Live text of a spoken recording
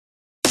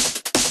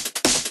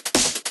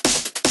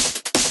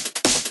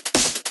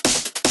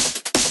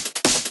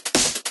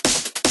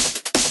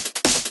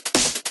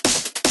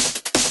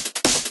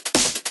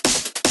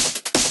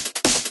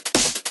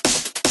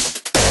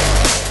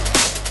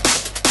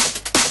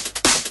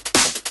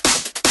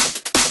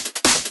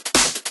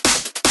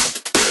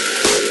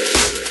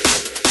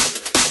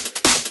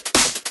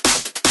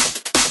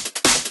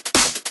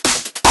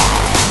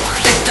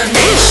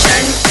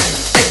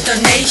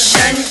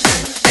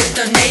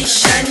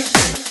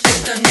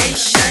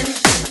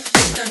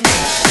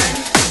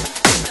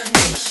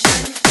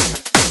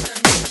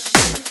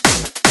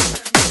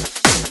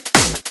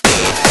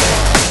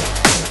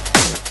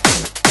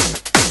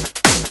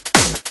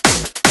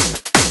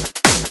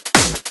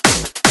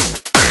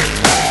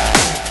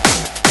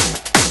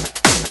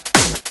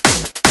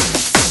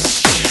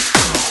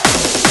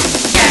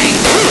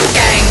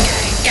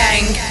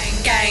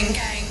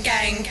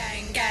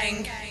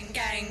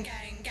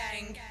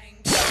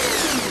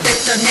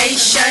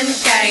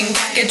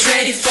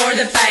ready for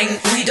the bang.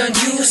 We don't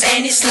use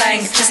any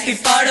slang, just be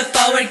part of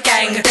our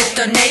gang.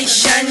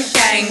 Detonation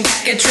gang,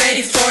 get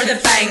ready for the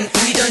bang.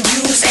 We don't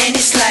use any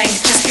slang,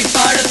 just be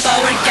part of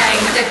our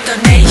gang.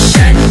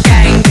 Detonation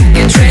gang,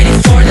 get ready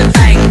for the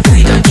bang.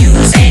 We don't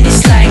use any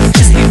slang,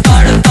 just be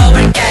part of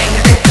our gang.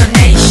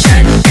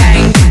 Detonation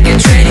gang, get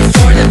ready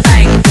for the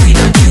bang. We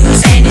don't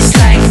use any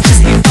slang,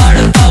 just be part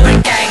of our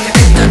gang.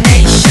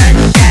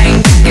 Detonation gang,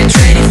 get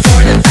ready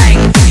for the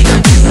bang. We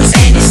don't use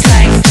any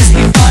slang, just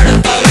be part of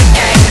our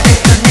gang.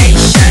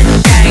 Detonation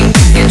gang,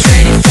 get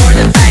ready for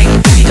the bang.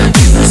 We don't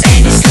use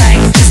any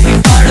slang, just be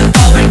part of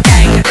our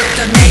gang.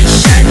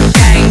 Detonation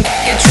gang,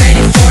 get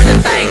ready for the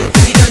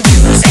bang. We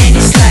don't use any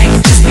slang,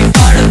 just be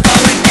part of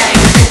our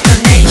gang.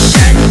 Detonation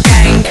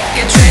gang,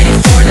 get ready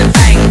for the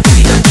bang. We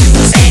don't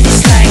use any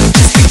slang,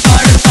 just be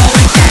part of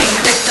our gang.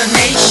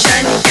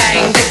 Detonation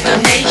gang,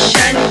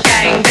 detonation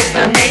gang,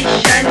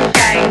 detonation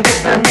gang,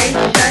 detonation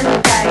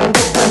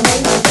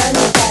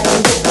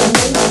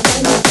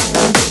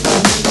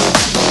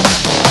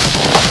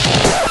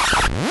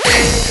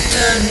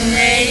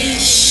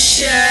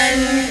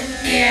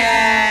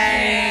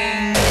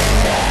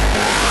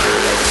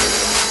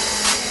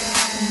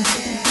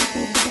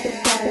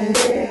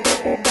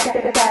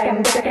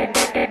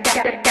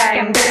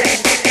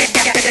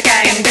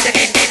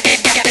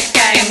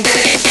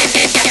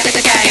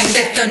gang,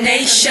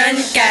 detonation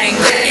gang.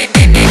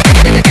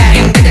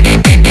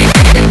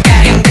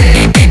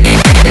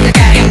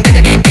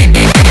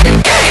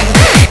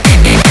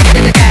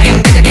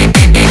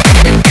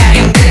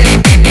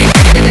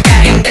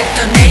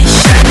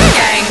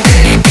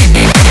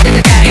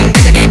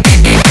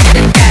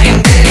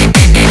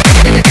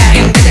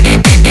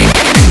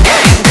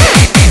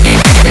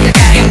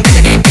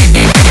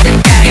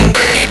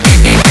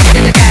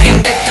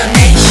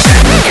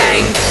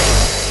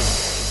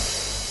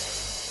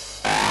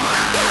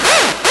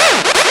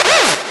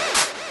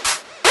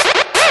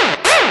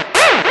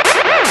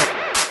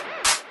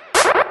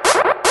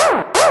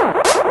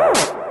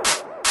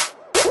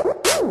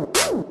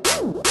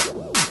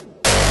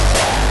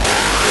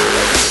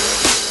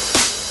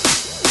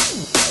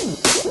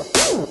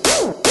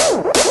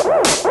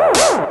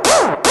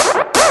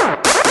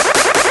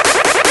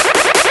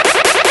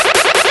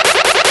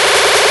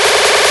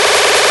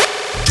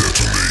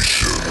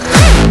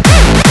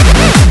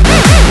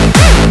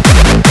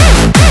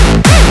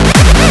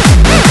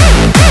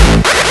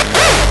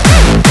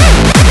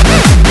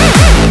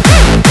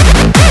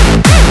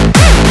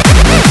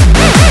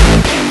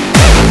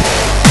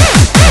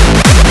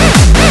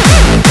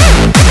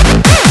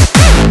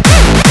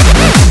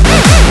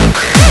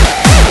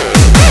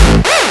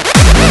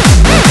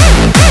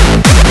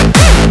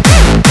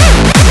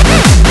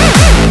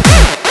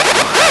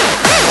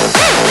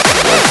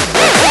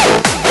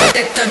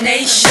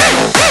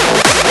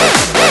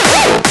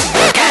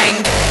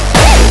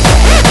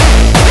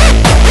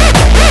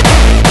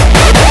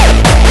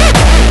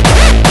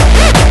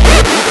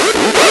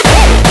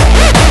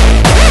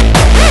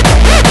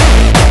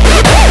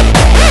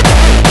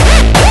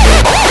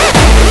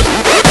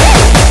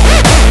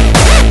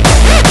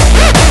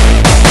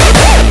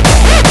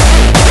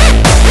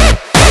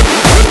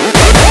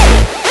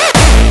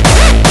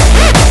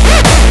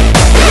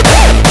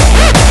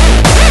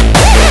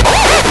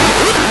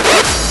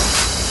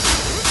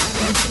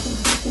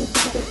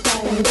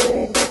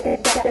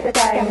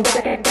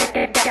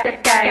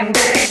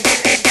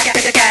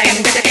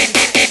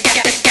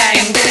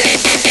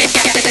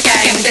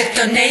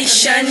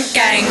 Detonation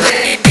gang.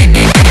 Detonation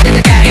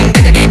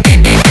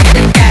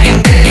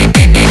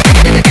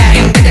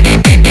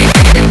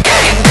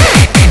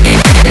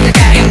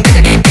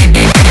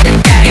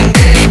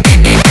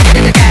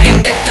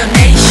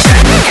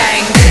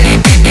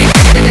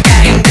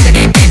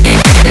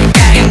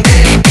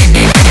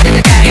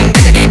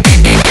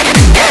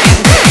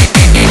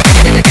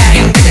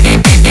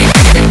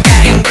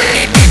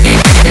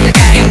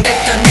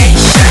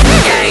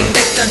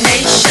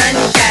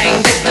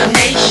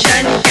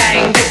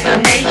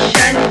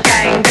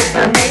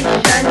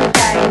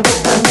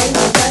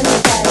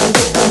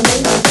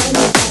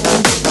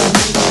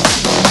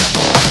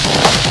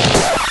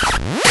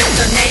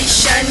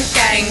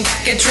gang.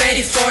 Get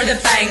ready for the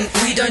bang.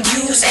 We don't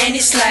use any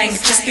slang,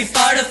 just be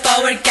part of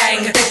our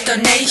gang.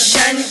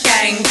 Detonation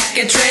gang.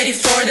 Get ready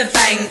for the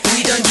bang.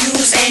 We don't use